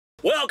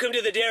Welcome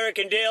to the Derek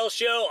and Dale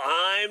Show.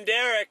 I'm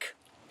Derek.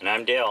 And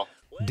I'm Dale.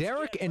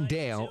 Derek and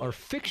Dale are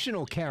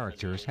fictional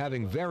characters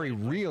having very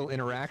real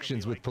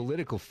interactions with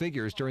political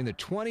figures during the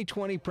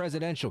 2020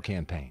 presidential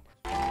campaign.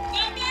 The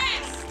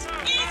best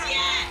is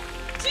yet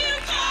to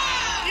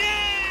come!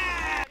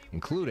 Yeah!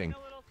 Including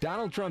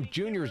Donald Trump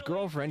Jr.'s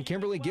girlfriend,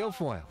 Kimberly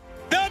Guilfoyle.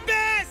 The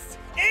best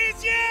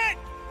is yet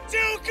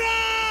to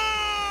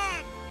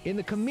come! In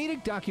the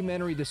comedic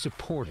documentary The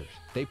Supporters,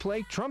 they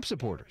play Trump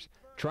supporters,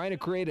 trying to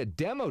create a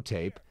demo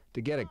tape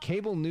to get a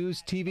cable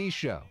news TV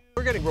show.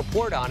 We're going to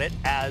report on it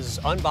as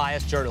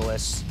unbiased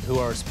journalists who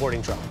are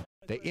supporting Trump.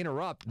 They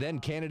interrupt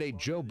then-candidate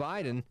Joe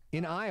Biden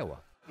in Iowa.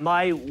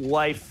 My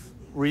wife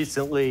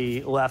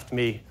recently left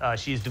me.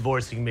 She's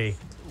divorcing me.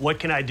 What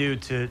can I do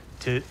to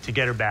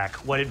get her back?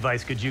 What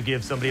advice could you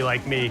give somebody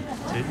like me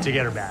to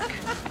get her back?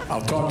 I'll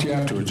talk to you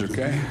afterwards,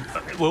 okay?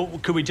 Well,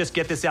 could we just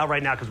get this out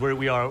right now? Because we're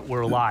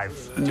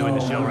live doing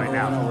the show right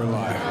now. No, we're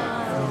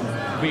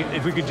live.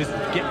 If we could just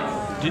get...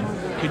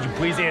 Could you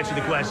please answer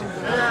the question?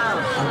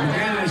 I'm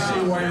beginning to see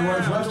why your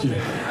wife left you.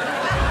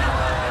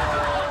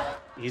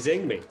 He's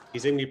inged me.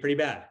 He's inged me pretty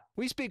bad.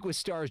 We speak with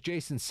stars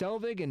Jason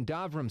Selvig and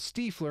Dvram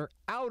Stiefler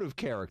out of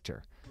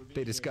character.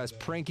 They discuss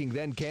pranking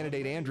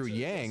then-candidate Andrew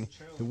Yang,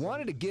 who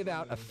wanted to give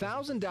out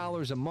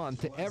 $1,000 a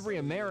month to every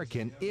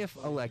American if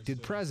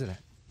elected president.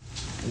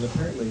 And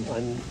apparently,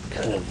 I'm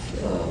kind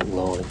of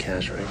low on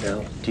cash right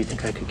now. Do you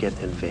think I could get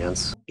an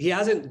advance? He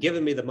hasn't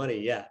given me the money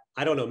yet.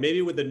 I don't know.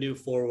 Maybe with the new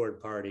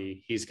Forward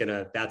Party,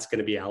 that's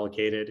gonna be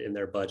allocated in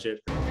their budget.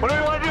 What do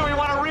we want to do? We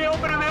want to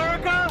reopen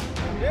America?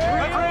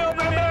 Yeah. Let's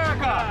reopen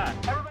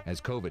America!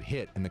 As COVID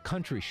hit and the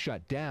country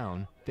shut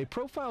down, they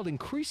profiled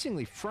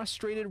increasingly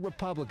frustrated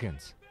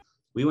Republicans.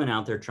 We went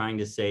out there trying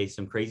to say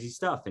some crazy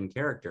stuff in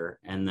character,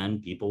 and then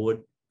people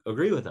would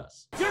agree with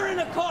us. You're in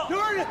a call!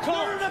 You're in a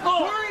call! You're in a call!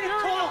 You're in a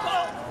call!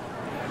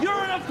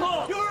 You're in a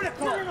call! You're in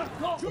a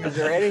call! Is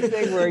there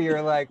anything where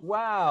you're like,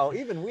 wow,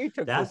 even we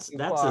took this too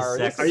far?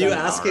 Are you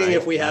asking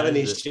if we have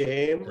any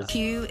shame?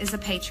 Q is a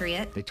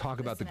patriot. They talk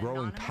about the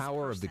growing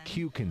power of the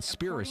Q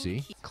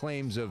conspiracy,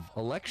 claims of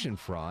election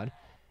fraud,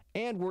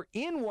 and were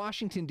in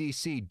Washington,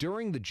 D.C.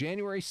 during the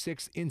January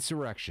 6th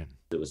insurrection.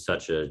 It was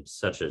such an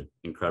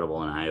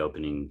incredible and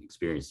eye-opening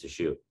experience to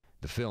shoot.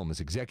 The film is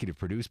executive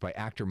produced by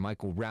actor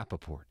Michael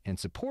Rappaport and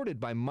supported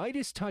by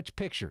Meidas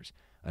Pictures,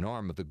 an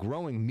arm of the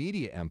growing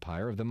media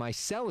empire of the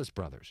Michaelson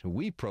brothers, who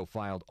we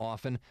profiled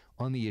often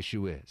on The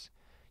Issue Is.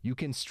 You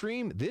can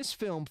stream this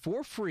film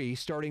for free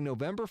starting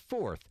November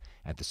 4th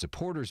at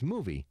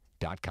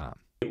thesupportersmovie.com.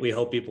 We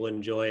hope people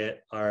enjoy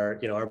it.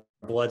 Our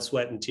blood,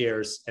 sweat, and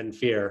tears, and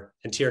fear,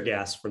 and tear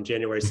gas from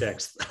January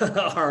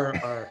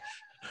 6th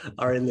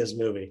are in this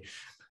movie.